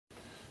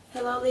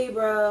Hello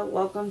Libra,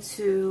 welcome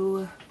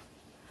to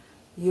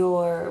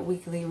your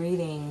weekly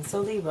reading.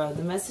 So Libra,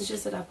 the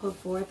messages that I put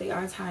forth, they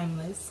are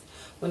timeless.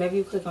 Whenever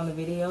you click on the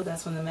video,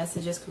 that's when the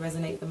messages can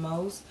resonate the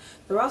most.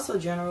 They're also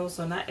general,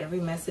 so not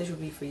every message will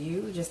be for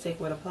you. Just take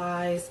what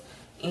applies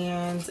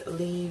and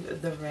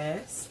leave the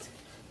rest.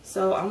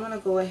 So I'm going to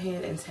go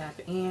ahead and tap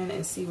in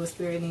and see what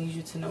Spirit needs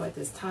you to know at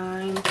this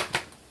time.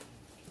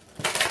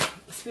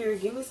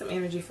 Spirit, give me some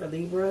energy for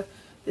Libra.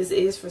 This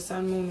is for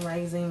Sun, Moon,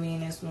 Rising,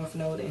 Venus, North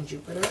Node, and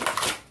Jupiter.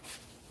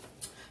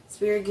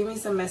 Spirit, give me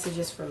some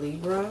messages for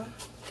Libra.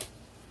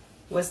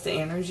 What's the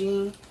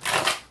energy?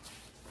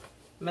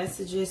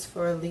 Messages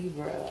for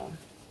Libra.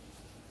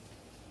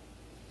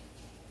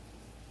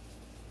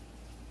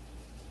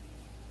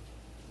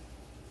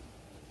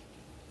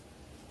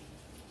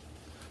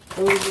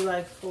 What would you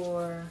like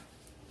for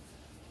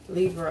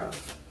Libra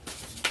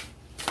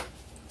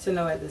to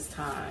know at this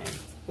time?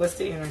 What's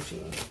the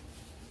energy?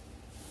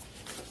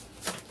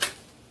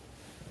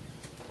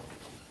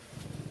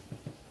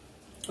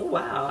 Oh,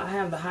 wow. I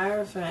have the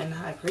Hierophant and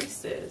High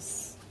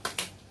Priestess.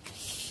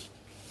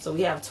 So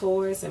we have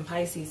Taurus and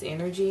Pisces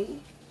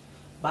energy.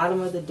 Bottom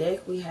of the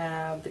deck, we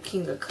have the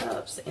King of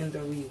Cups in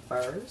the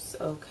reverse.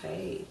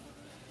 Okay.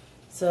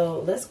 So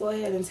let's go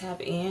ahead and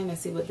tap in and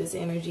see what this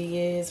energy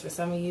is. For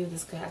some of you,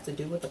 this could have to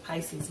do with the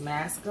Pisces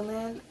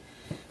masculine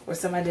or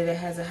somebody that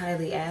has it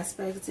highly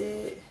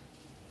aspected.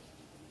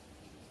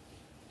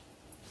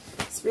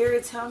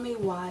 Spirit, tell me,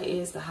 why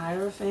is the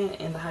Hierophant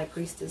and the High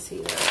Priestess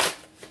here?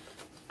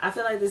 I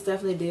feel like this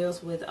definitely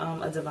deals with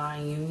a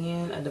divine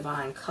union, a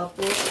divine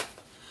couple.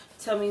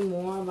 Tell me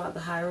more about the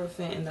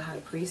Hierophant and the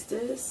High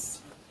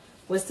Priestess.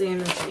 What's the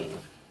energy?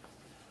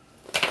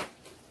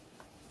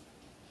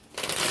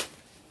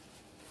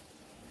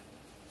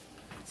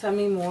 Tell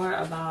me more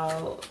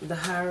about the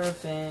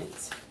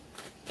Hierophant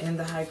and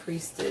the High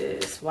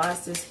Priestess. Why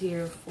is this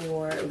here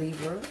for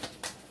Libra?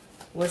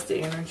 What's the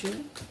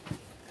energy?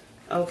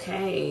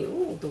 Okay,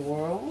 ooh, the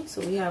World.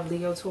 So we have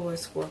Leo,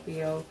 Taurus,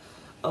 Scorpio,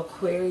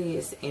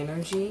 Aquarius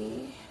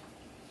energy.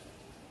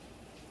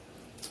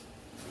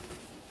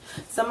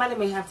 Somebody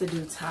may have to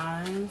do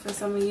time for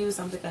some of you.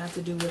 Something can have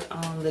to do with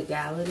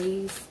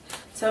legalities.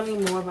 Tell me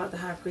more about the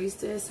High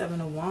Priestess.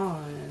 7 of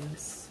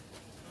Wands.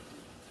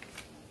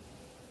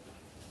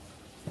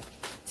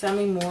 Tell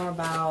me more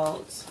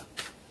about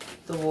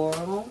the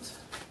World.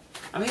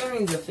 I'm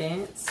hearing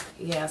defense.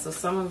 Yeah, so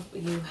some of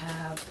you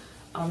have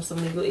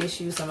some legal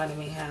issues. Somebody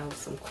may have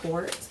some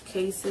court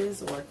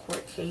cases, or a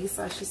court case,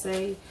 I should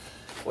say.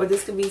 Or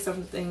this could be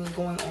something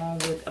going on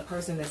with a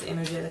person that's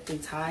energetically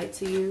tied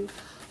to you.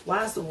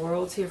 Why is the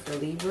World here for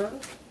Libra?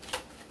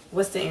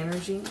 What's the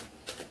energy?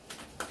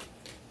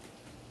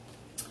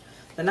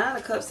 The 9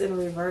 of Cups in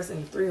reverse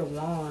and 3 of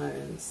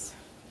Wands.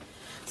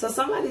 So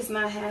somebody's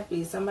not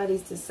happy.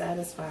 Somebody's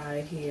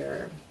dissatisfied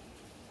here.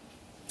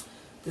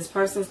 This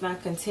person's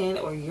not content,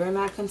 or you're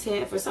not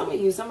content. For some of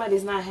you,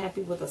 somebody's not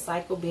happy with a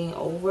cycle being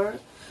over.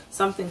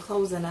 Something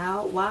closing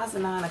out. Why is the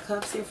 9 of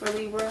Cups here for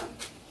Libra?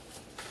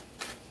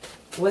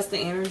 What's the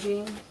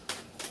energy?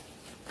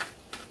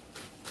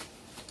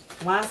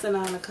 Why is the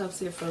 9 of Cups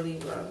here for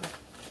Libra?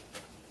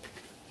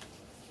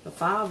 The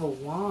 5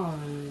 of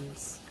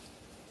Wands.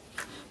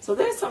 So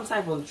there's some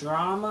type of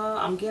drama.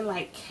 I'm getting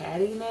like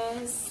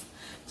cattiness.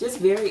 Just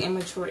very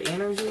immature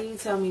energy.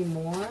 Tell me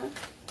more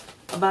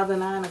about the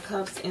 9 of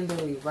Cups in the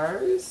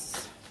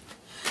reverse.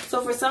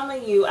 So for some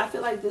of you, I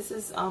feel like this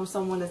is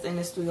someone that's in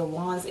this 3 of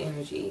Wands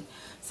energy.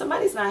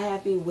 Somebody's not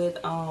happy with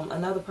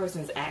another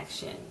person's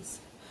actions.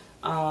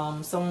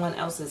 Someone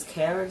else's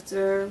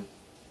character.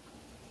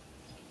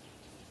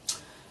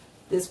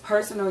 This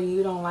person or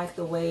you don't like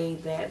the way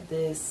that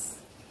this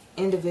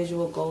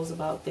individual goes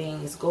about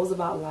things, goes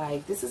about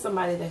life. This is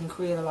somebody that can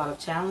create a lot of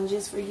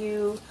challenges for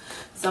you.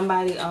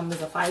 Somebody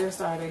is a fire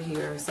starter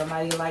here.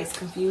 Somebody likes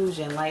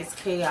confusion, likes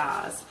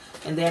chaos.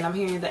 And then I'm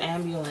hearing the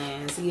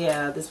ambulance.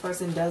 Yeah, this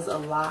person does a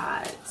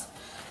lot.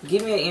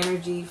 Give me an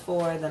energy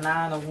for the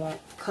 9 of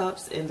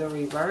Cups in the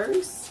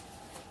reverse.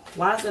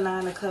 Why is the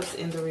 9 of Cups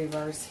in the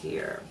reverse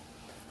here?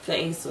 The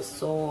Ace of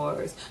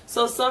Swords.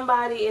 So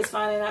somebody is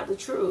finding out the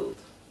truth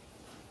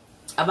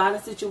about a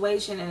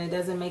situation and it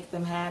doesn't make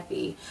them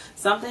happy.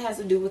 Something has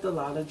to do with a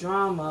lot of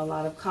drama, a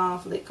lot of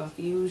conflict,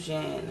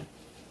 confusion.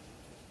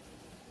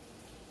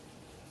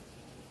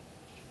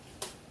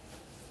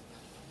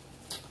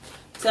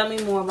 Tell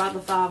me more about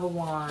the 5 of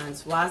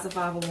Wands. Why is the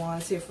 5 of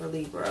Wands here for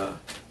Libra?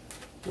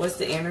 What's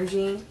the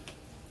energy?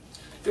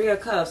 3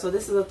 of Cups. So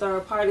this is a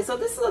third party. So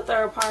this is a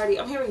third party.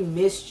 I'm hearing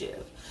mischief.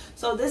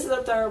 So this is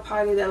a third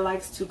party that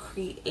likes to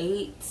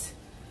create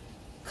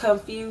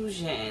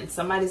confusion.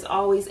 Somebody's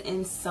always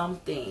in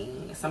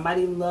something.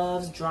 Somebody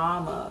loves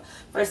drama.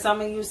 For some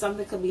of you,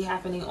 something could be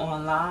happening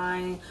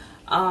online.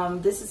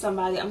 This is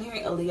somebody, I'm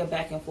hearing Aaliyah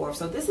back and forth.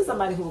 So this is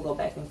somebody who will go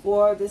back and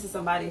forth. This is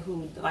somebody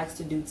who likes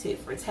to do tit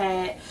for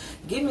tat.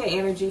 Give me an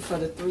energy for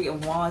the 3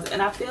 of Wands.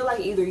 And I feel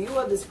like either you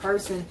or this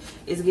person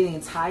is getting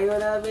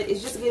tired of it.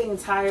 It's just getting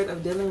tired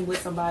of dealing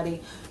with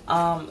somebody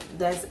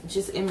that's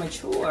just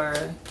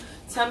immature.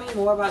 Tell me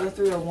more about the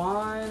 3 of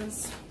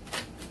Wands.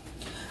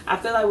 I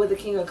feel like with the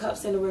King of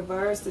Cups in the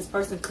reverse, this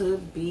person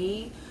could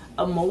be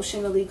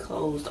emotionally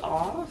closed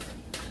off.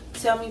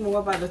 Tell me more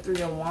about the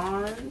Three of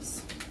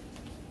Wands.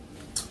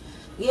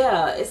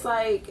 Yeah, it's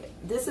like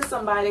this is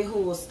somebody who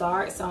will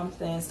start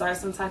something, start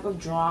some type of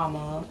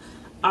drama,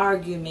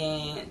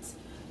 argument,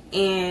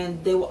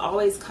 and they will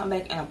always come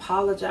back and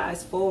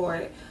apologize for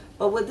it.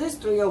 But with this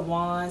Three of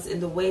Wands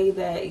and the way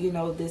that, you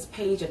know, this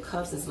Page of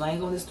Cups is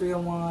laying on this Three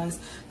of Wands,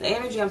 the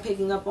energy I'm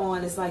picking up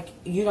on is like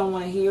you don't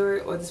want to hear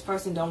it, or this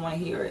person don't want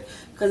to hear it.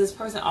 Because this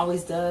person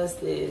always does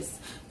this.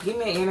 Give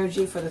me an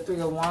energy for the Three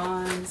of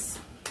Wands.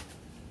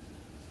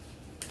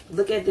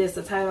 Look at this,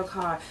 the title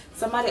card.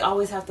 Somebody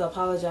always have to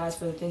apologize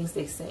for the things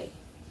they say.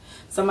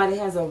 Somebody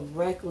has a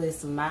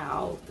reckless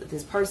mouth.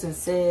 This person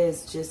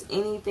says just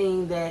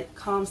anything that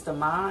comes to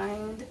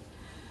mind.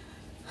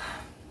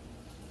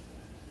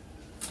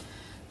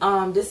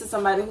 This is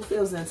somebody who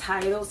feels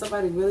entitled.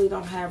 Somebody really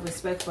don't have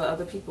respect for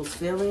other people's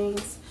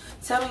feelings.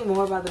 Tell me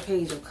more about the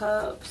Page of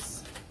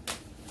Cups.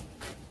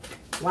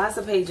 Why is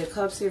the Page of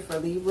Cups here for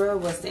Libra?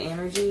 What's the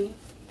energy?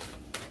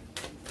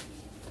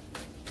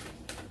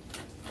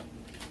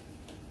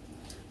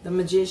 The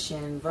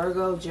Magician,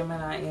 Virgo,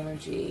 Gemini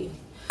energy.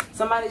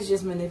 Somebody's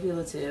just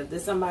manipulative.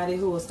 There's somebody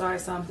who will start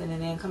something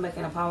and then come back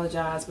and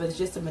apologize, but it's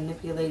just to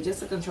manipulate, just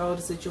to control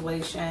the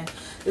situation.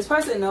 This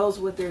person knows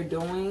what they're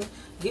doing.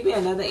 Give me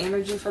another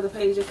energy for the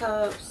Page of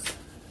Cups.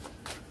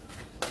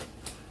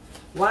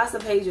 Why is the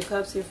Page of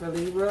Cups here for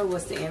Libra?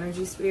 What's the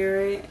energy,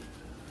 Spirit?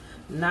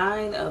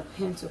 Nine of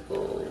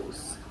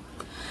Pentacles.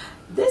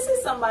 This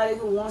is somebody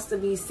who wants to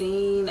be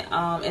seen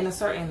in a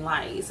certain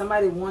light.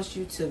 Somebody wants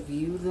you to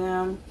view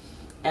them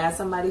as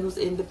somebody who's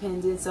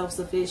independent,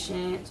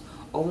 self-sufficient,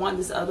 or want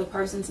this other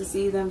person to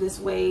see them this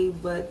way,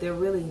 but they're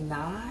really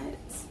not.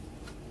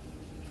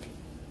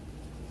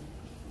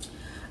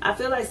 I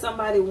feel like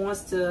somebody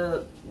wants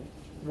to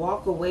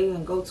walk away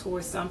and go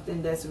towards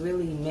something that's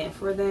really meant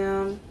for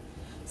them,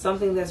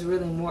 something that's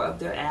really more up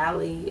their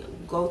alley,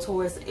 go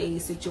towards a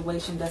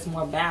situation that's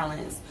more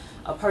balanced,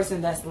 a person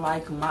that's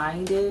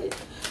like-minded.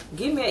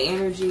 Give me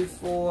an energy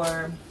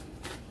for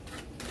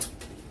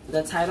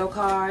the title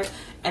card.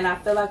 And I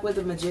feel like with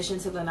the Magician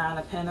to the Nine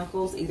of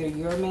Pentacles, either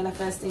you're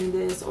manifesting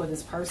this or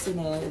this person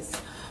is.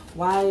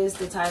 Why is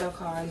the title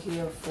card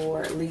here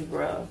for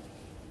Libra?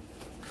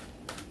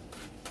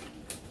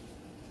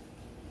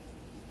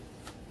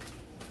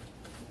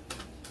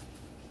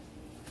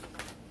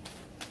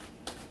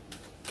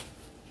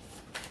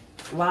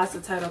 Why is the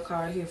title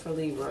card here for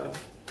Libra?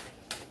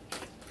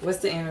 What's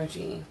the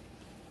energy?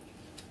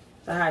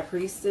 The High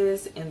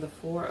Priestess and the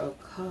Four of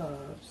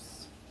Cups.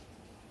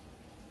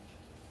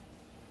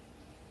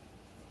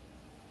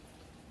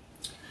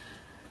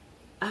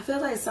 I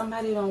feel like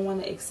somebody don't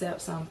want to accept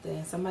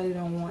something. Somebody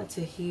don't want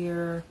to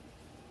hear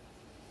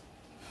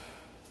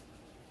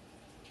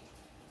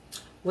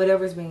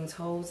whatever's being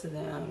told to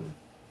them.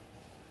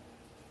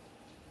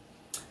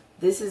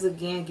 This is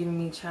again giving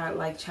me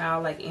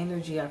childlike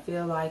energy. I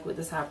feel like with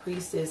this High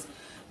Priestess,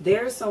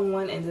 there's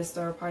someone in this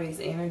third party's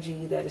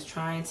energy that is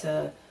trying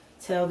to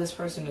tell this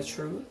person the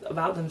truth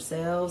about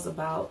themselves,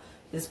 about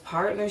this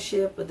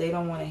partnership, but they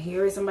don't want to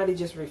hear it. Somebody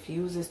just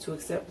refuses to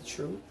accept the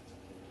truth.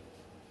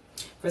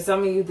 For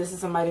some of you, this is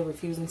somebody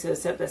refusing to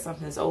accept that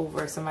something is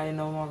over. Somebody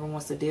no longer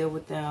wants to deal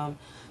with them.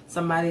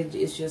 Somebody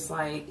is just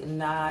like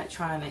not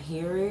trying to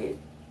hear it.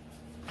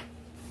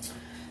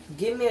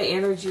 Give me an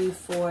energy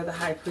for the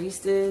High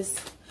Priestess.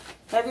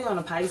 Heavy on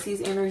a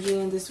Pisces energy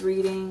in this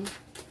reading.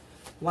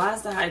 Why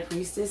is the High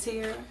Priestess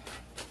here?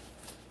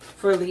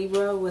 For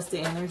Libra, what's the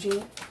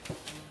energy?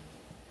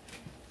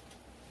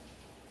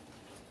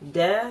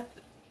 Death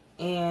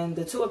and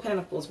the Two of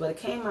Pentacles, but it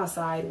came out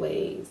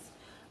sideways.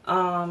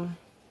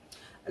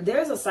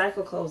 There's a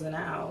cycle closing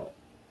out.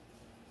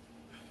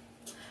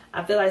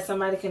 I feel like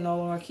somebody can no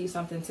longer keep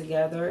something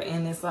together,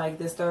 and it's like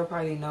this third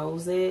party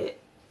knows it.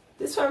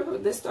 This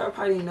third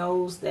party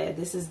knows that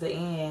this is the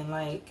end.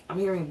 Like, I'm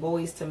hearing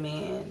boys to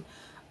men,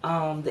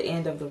 the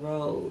end of the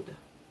road.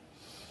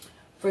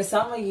 For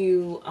some of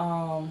you,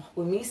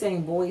 with me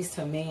saying boys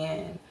to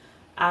men,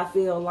 I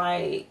feel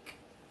like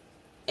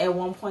at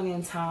one point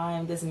in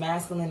time, this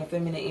masculine and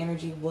feminine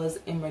energy was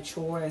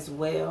immature as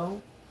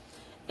well.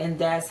 And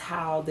that's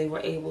how they were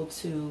able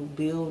to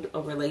build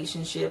a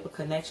relationship, a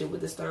connection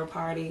with this third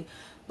party.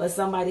 But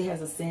somebody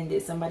has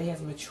ascended. Somebody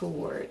has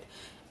matured.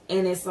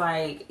 And it's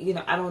like, you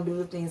know, I don't do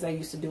the things I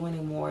used to do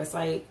anymore. It's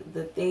like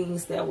the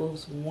things that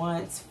was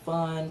once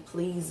fun,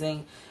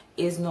 pleasing,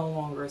 is no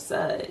longer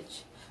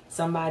such.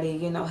 Somebody,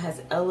 you know,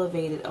 has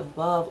elevated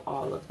above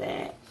all of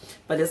that.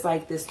 But it's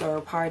like this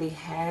third party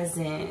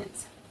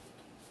hasn't.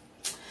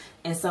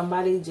 And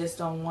somebody just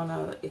don't want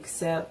to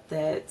accept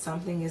that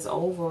something is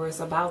over. It's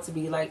about to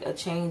be like a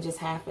change is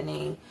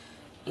happening.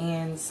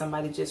 And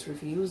somebody just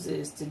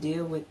refuses to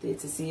deal with it,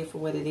 to see it for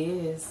what it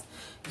is.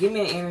 Give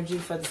me an energy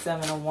for the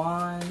Seven of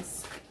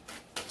Wands.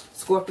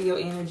 Scorpio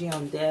energy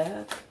on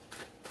death.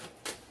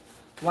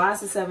 Why is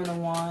the Seven of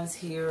Wands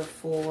here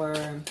for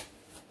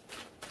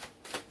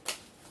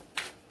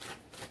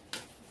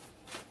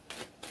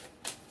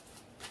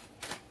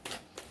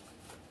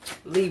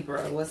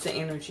Libra, what's the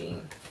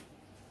energy?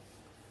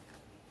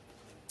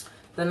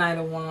 The Knight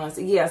of Wands.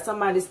 Yeah,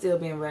 somebody's still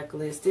being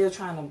reckless, still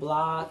trying to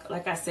block.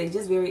 Like I say,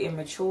 just very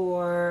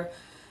immature.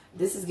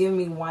 This is giving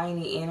me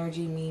whiny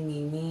energy,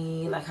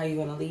 me. Like, how you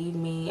gonna leave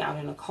me out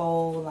in the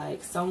cold?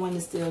 Like, someone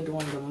is still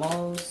doing the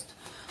most.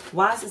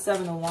 Why is the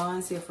Seven of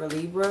Wands here for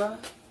Libra?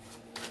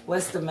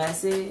 What's the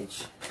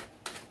message?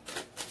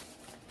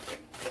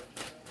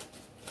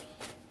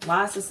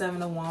 Why is the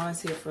Seven of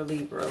Wands here for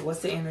Libra?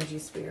 What's the energy,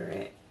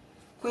 Spirit?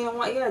 Queen of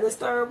Wands. Yeah, this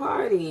third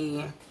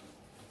party.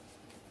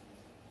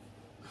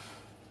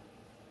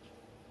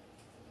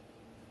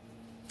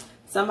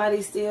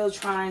 Somebody's still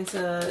trying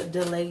to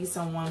delay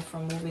someone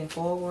from moving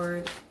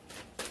forward.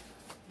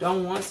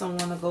 Don't want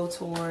someone to go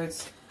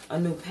towards a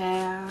new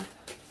path.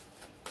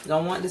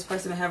 Don't want this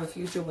person to have a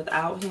future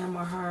without him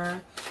or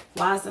her.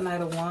 Why is the Knight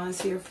of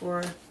Wands here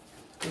for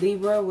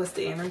Libra? What's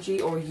the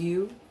energy? Or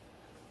you?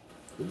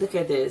 Look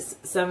at this.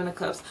 Seven of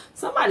Cups.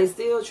 Somebody's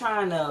still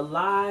trying to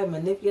lie,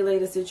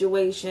 manipulate a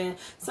situation.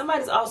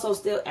 Somebody's also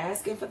still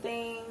asking for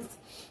things.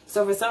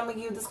 So for some of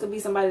you, this could be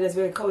somebody that's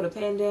very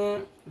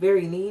codependent,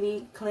 very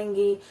needy,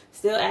 clingy,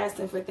 still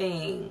asking for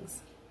things.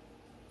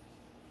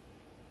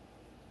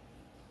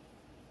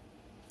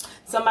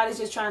 Somebody's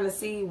just trying to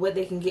see what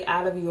they can get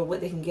out of you or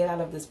what they can get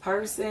out of this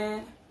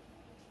person.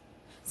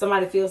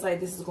 Somebody feels like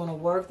this is going to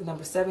work. The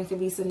number 7 can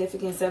be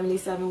significant.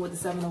 77 with the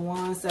 7 of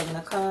Wands, 7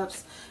 of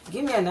Cups.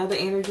 Give me another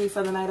energy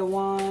for the Knight of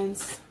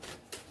Wands.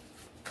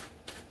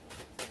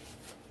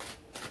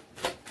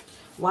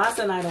 Why is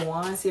the Knight of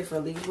Wands here for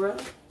Libra?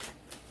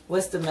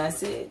 What's the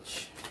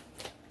message?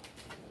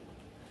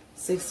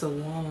 6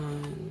 of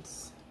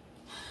Wands.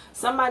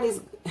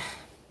 Somebody's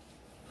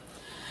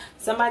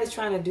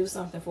trying to do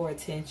something for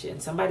attention.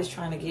 Somebody's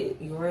trying to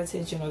get your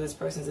attention or this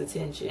person's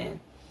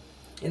attention.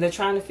 And they're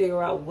trying to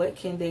figure out what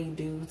can they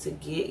do to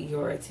get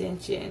your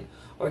attention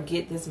or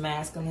get this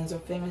masculine's or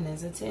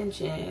feminine's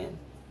attention.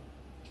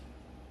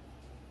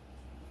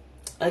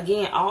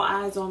 Again, all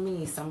eyes on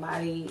me.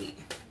 Somebody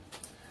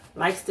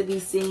likes to be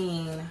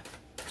seen.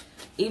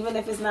 Even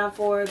if it's not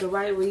for the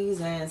right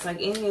reasons. Like,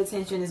 any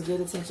attention is good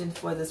attention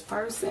for this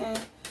person.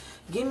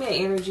 Give me an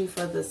energy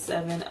for the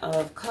 7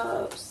 of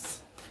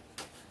Cups.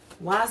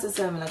 Why is the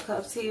 7 of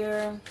Cups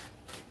here?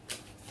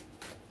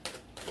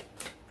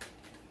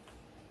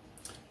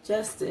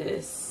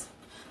 Justice.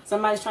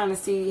 Somebody's trying to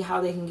see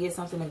how they can get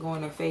something to go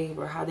in their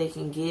favor. How they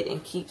can get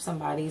and keep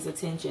somebody's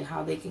attention.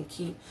 How they can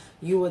keep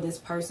you or this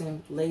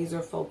person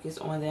laser focused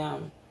on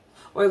them.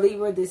 Or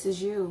Libra, this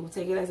is you.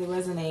 Take it as it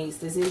resonates.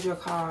 This is your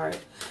card.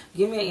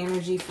 Give me an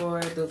energy for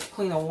the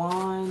Queen of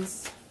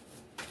Wands.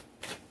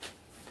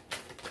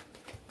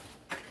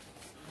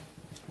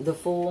 The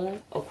Fool,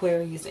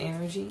 Aquarius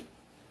energy.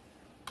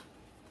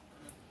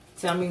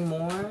 Tell me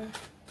more.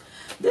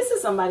 This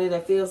is somebody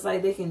that feels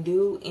like they can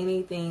do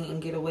anything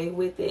and get away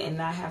with it and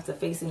not have to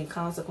face any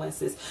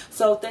consequences.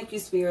 So thank you,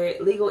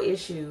 Spirit. Legal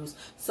issues.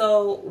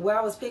 So where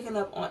I was picking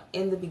up on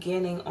in the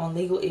beginning on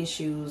legal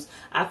issues,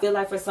 I feel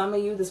like for some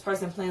of you, this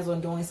person plans on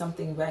doing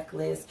something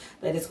reckless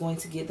that is going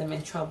to get them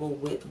in trouble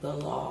with the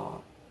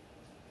law.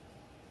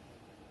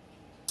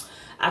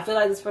 I feel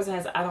like this person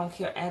has I don't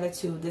care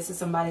attitude. This is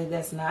somebody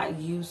that's not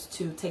used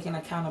to taking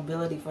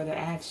accountability for their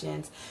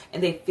actions.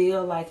 And they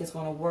feel like it's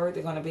going to work.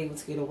 They're going to be able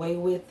to get away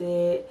with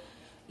it.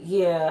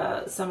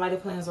 Yeah, somebody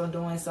plans on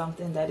doing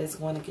something that is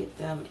going to get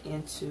them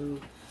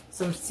into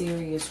some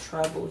serious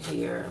trouble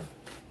here.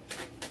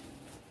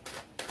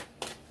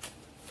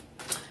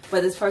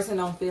 But this person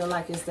don't feel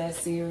like it's that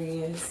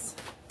serious.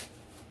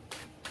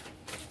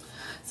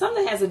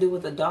 Something has to do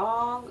with a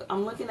dog.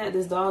 I'm looking at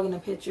this dog in the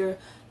picture.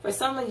 For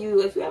some of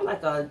you, if you have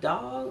like a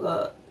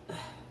dog,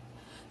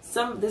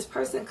 this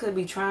person could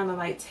be trying to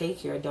like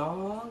take your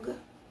dog,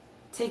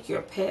 take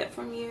your pet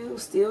from you,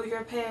 steal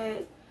your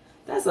pet.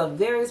 That's a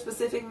very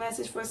specific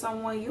message for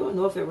someone. You don't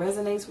know if it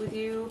resonates with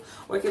you,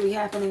 or it could be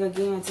happening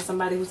again to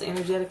somebody who's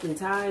energetically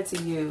tied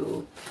to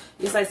you.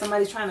 It's like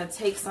somebody's trying to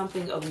take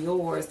something of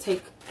yours,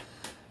 take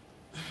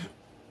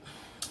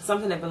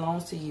something that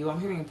belongs to you. I'm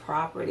hearing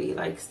property,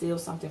 like steal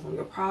something from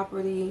your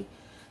property.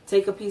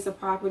 Take a piece of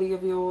property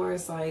of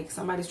yours. Like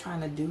somebody's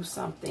trying to do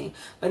something,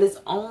 but it's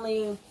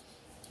only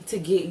to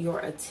get your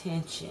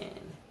attention.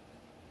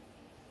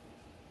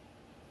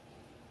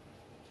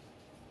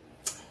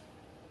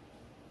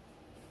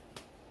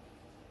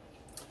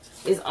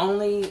 It's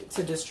only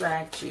to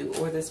distract you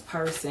or this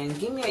person.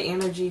 Give me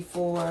an energy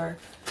for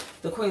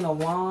the Queen of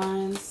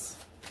Wands.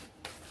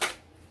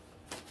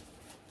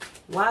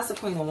 Why is the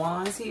Queen of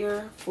Wands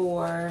here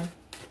for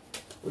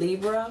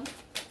Libra?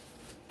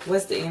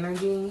 What's the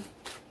energy?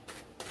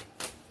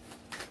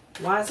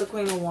 Why is the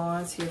Queen of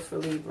Wands here for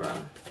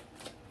Libra?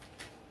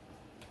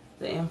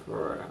 The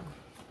Emperor.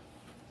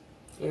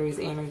 Aries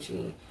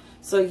energy.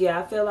 So yeah,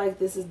 I feel like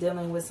this is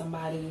dealing with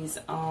somebody's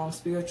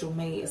spiritual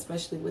mate,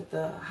 especially with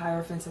the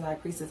Hierophant and High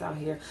Priestess out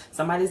here.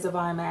 Somebody's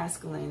divine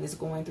masculine is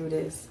going through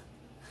this.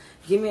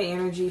 Give me an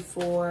energy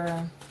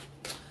for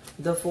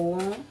the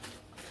Fool.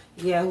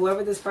 Yeah,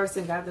 whoever this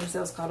person got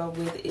themselves caught up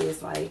with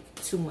is like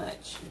too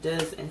much.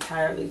 Does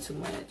entirely too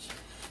much.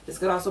 This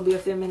could also be a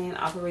feminine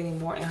operating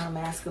more in her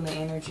masculine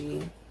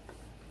energy.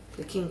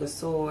 The King of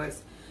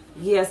Swords.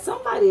 Yeah,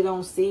 somebody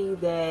don't see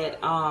that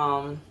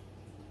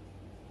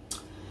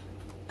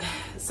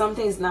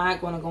something's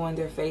not going to go in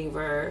their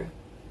favor.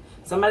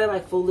 Somebody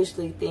like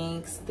foolishly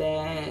thinks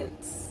that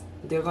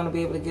they're going to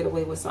be able to get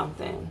away with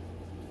something.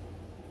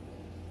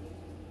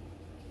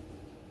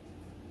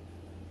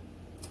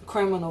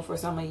 Criminal for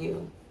some of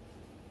you.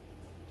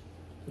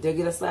 They'll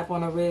get a slap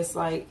on the wrist.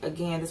 Like,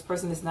 again, this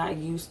person is not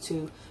used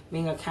to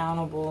being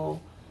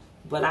accountable.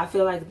 But I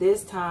feel like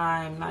this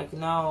time, like,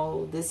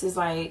 no, this is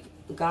like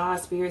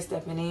God's spirit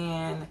stepping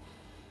in.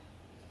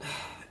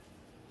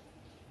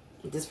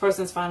 This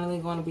person's finally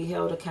going to be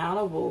held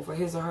accountable for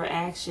his or her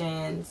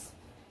actions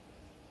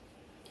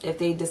if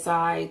they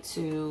decide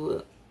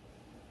to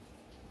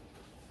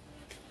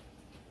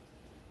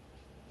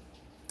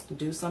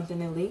do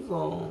something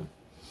illegal.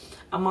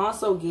 I'm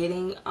also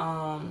getting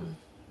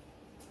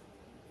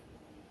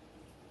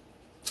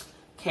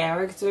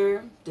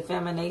character,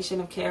 defamation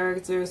of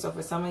character. So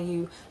for some of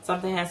you,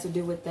 something has to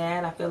do with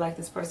that. I feel like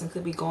this person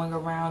could be going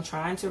around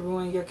trying to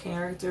ruin your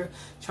character,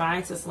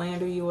 trying to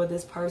slander you or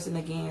this person.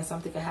 Again,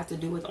 something could have to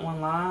do with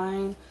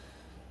online.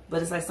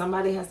 But it's like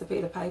somebody has to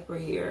pay the piper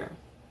here.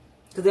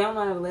 Because they don't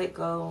know how to let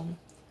go.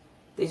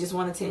 They just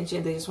want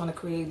attention. They just want to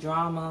create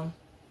drama.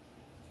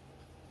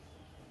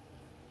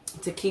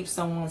 To keep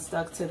someone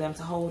stuck to them,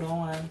 to hold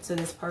on to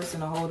this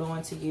person, to hold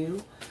on to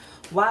you.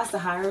 Why is the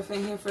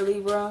Hierophant here for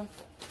Libra?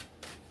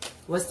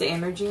 What's the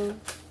energy?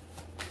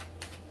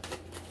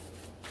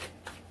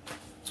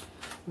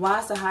 Why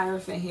is the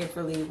Hierophant here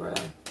for Libra?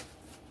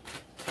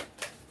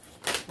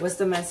 What's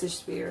the message,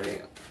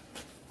 Spirit?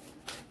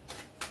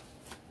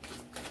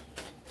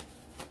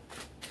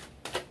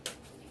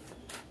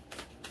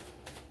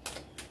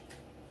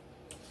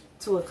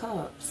 Two of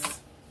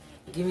Cups.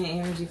 Give me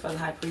an energy for the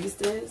High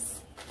Priestess.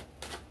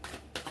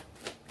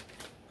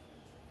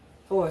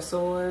 Four of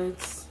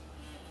Swords.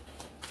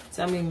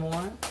 Tell me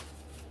more.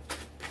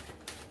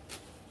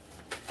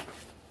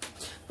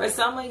 For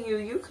some of you,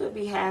 you could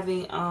be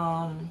having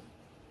a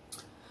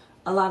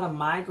lot of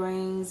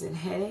migraines and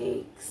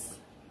headaches.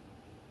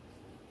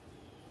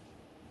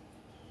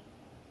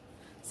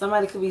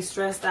 Somebody could be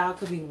stressed out,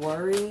 could be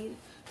worried.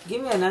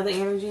 Give me another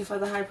energy for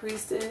the High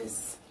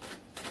Priestess.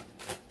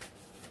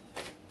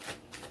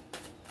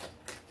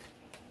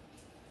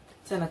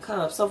 Ten of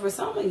Cups. So for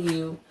some of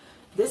you,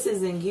 this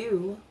isn't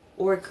you.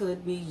 Or it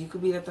could be, you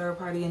could be the third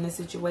party in this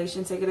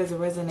situation. Take it as it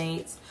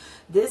resonates.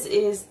 This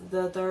is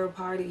the third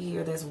party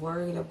here that's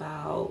worried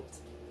about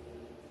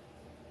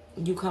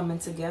you coming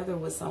together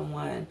with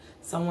someone.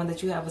 Someone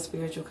that you have a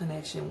spiritual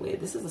connection with.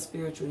 This is a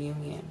spiritual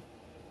union.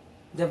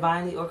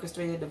 Divinely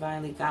orchestrated,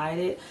 divinely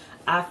guided.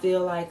 I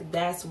feel like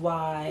that's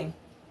why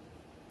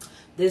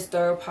this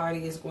third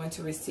party is going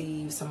to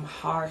receive some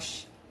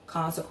harsh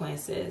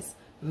consequences.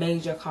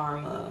 Major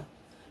karma.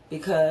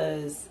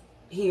 Because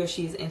he or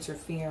she is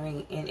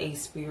interfering in a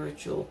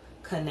spiritual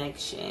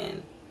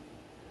connection.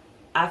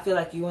 I feel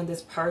like you and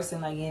this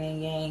person, like yin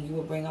and yang, you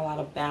will bring a lot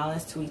of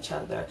balance to each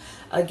other.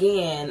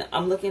 Again,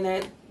 I'm looking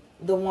at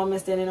the woman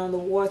standing on the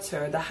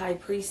water, the High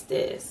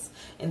Priestess.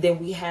 And then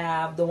we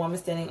have the woman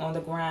standing on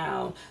the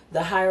ground,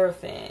 the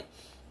Hierophant.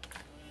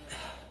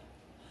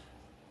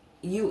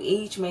 You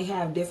each may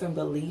have different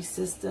belief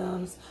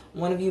systems.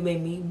 One of you may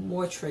be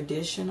more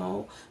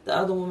traditional. The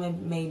other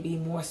woman may be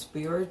more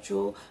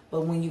spiritual.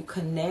 But when you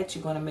connect,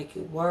 you're going to make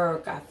it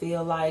work. I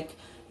feel like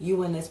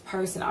you and this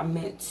person are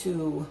meant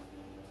to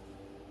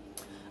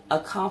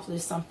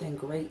accomplish something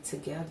great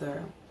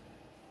together.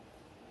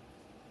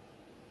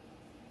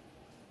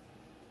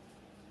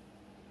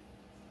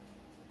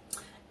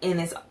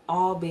 And it's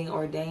all being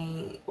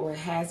ordained, or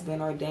has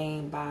been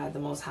ordained by the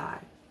Most High.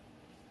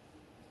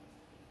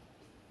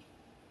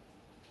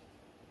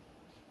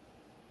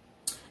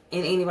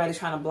 And anybody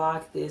trying to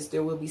block this,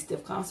 there will be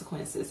stiff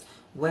consequences.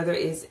 Whether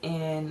it's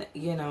in,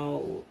 you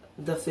know,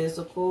 the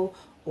physical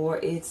or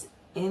it's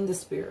in the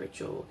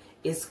spiritual.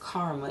 It's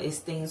karma. It's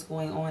things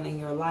going on in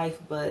your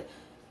life,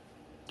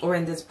 or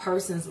in this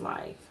person's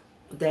life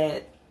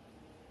that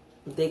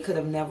they could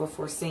have never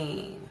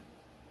foreseen.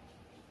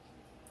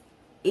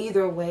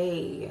 Either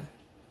way,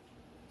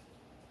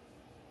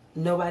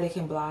 nobody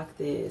can block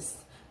this.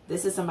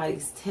 This is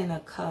somebody's Ten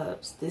of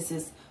Cups. This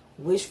is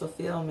wish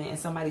fulfillment, and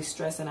somebody's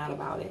stressing out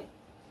about it.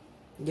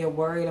 They're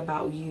worried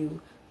about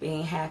you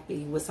being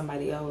happy with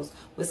somebody else,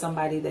 with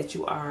somebody that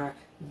you are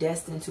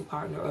destined to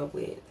partner up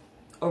with,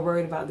 or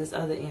worried about this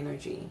other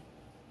energy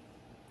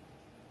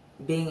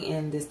being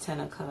in this Ten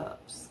of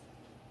Cups.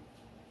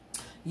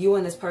 You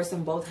and this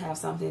person both have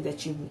something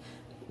that you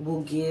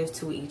will give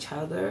to each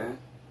other.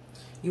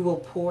 You will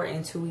pour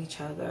into each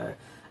other.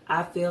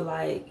 I feel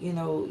like, you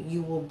know,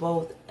 you will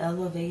both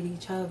elevate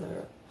each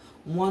other.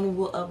 One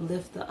will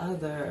uplift the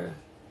other.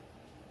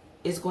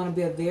 It's going to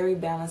be a very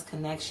balanced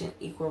connection,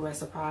 equal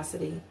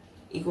reciprocity,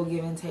 equal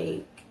give and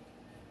take.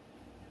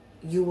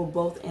 You will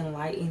both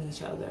enlighten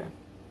each other.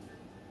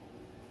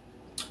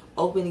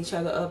 Open each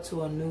other up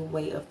to a new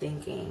way of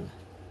thinking.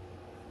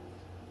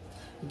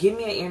 Give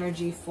me an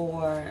energy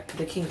for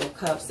the King of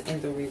Cups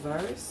in the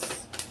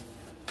reverse.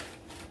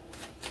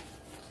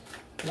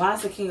 Why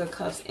is the King of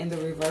Cups in the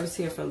reverse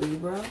here for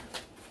Libra?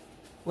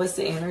 What's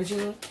the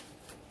energy?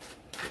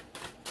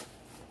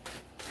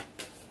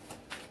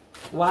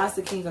 Why is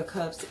the King of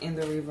Cups in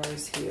the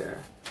reverse here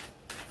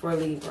for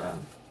Libra?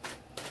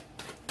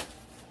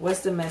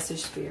 What's the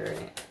message,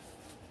 Spirit?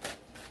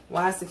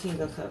 Why is the King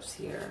of Cups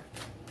here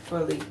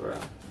for Libra?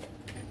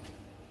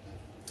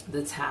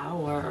 The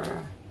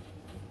Tower.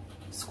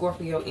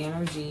 Scorpio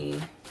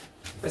energy.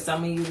 For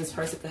some of you, this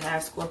person could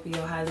have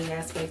Scorpio highly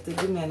aspected.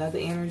 Give me another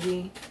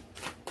energy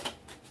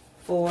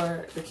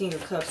for the King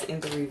of Cups in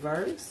the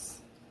reverse.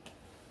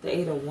 The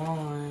Eight of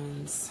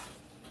Wands.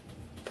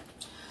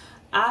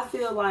 I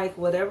feel like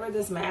whatever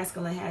this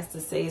masculine has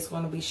to say is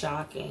going to be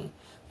shocking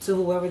to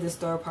whoever this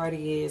third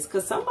party is.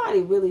 Because somebody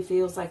really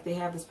feels like they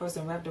have this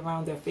person wrapped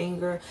around their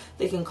finger.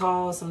 They can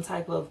cause some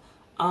type of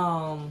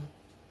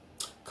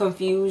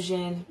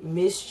confusion,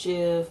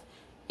 mischief,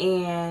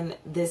 and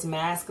this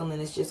masculine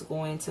is just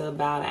going to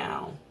bow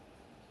down.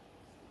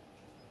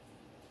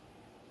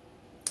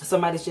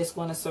 Somebody's just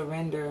going to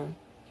surrender.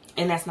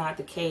 And that's not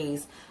the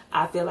case.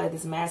 I feel like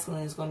this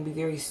masculine is going to be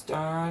very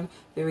stern,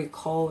 very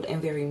cold,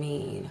 and very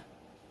mean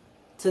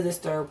to this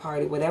third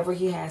party. Whatever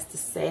he has to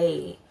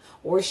say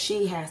or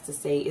she has to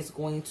say is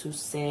going to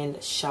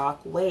send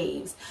shock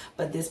waves.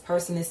 But this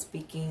person is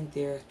speaking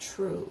their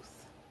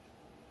truth.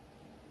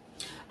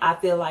 I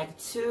feel like,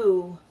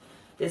 too,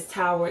 this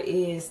Tower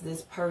is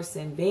this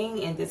person being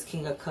in this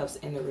King of Cups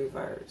in the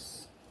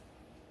reverse.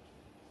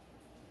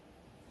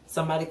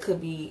 Somebody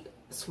could be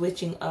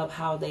switching up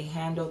how they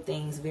handle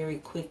things very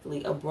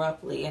quickly,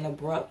 abruptly, an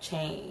abrupt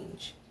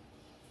change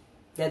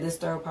that this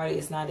third party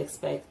is not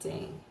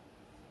expecting.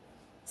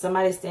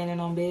 Somebody's standing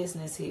on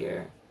business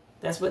here.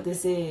 That's what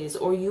this is.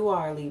 Or you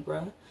are,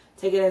 Libra.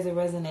 Take it as it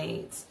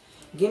resonates.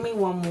 Give me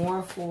one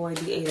more for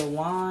the Eight of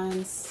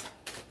Wands.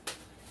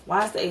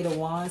 Why is the Eight of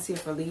Wands here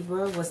for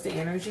Libra? What's the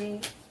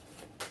energy?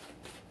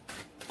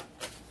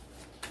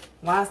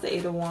 Why is the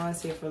Eight of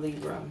Wands here for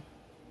Libra?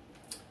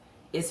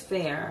 It's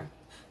fair.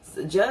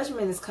 The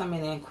judgment is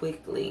coming in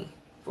quickly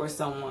for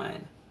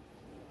someone.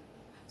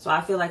 So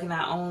I feel like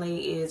not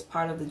only is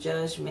part of the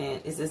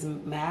judgment is this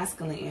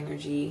masculine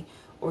energy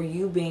or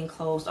you being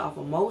closed off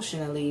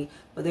emotionally,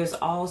 but there's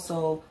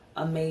also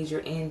a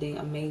major ending,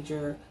 a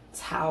major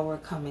Tower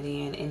coming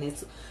in. And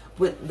it's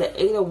with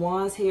the Eight of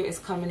Wands here is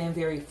coming in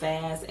very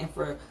fast. And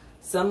for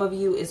some of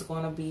you, it's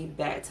going to be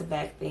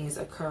back-to-back things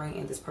occurring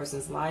in this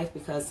person's life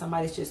because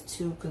somebody's just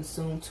too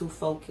consumed, too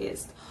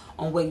focused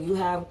on what you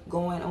have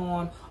going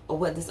on or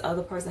what this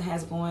other person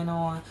has going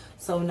on.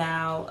 So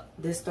now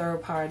this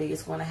third party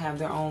is going to have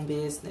their own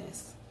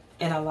business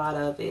and a lot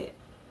of it.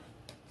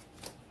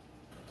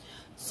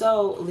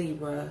 So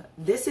Libra,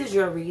 this is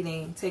your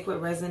reading. Take what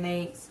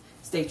resonates.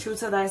 Stay true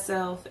to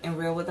thyself and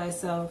real with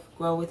thyself.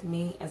 Grow with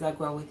me as I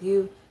grow with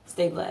you.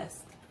 Stay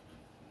blessed.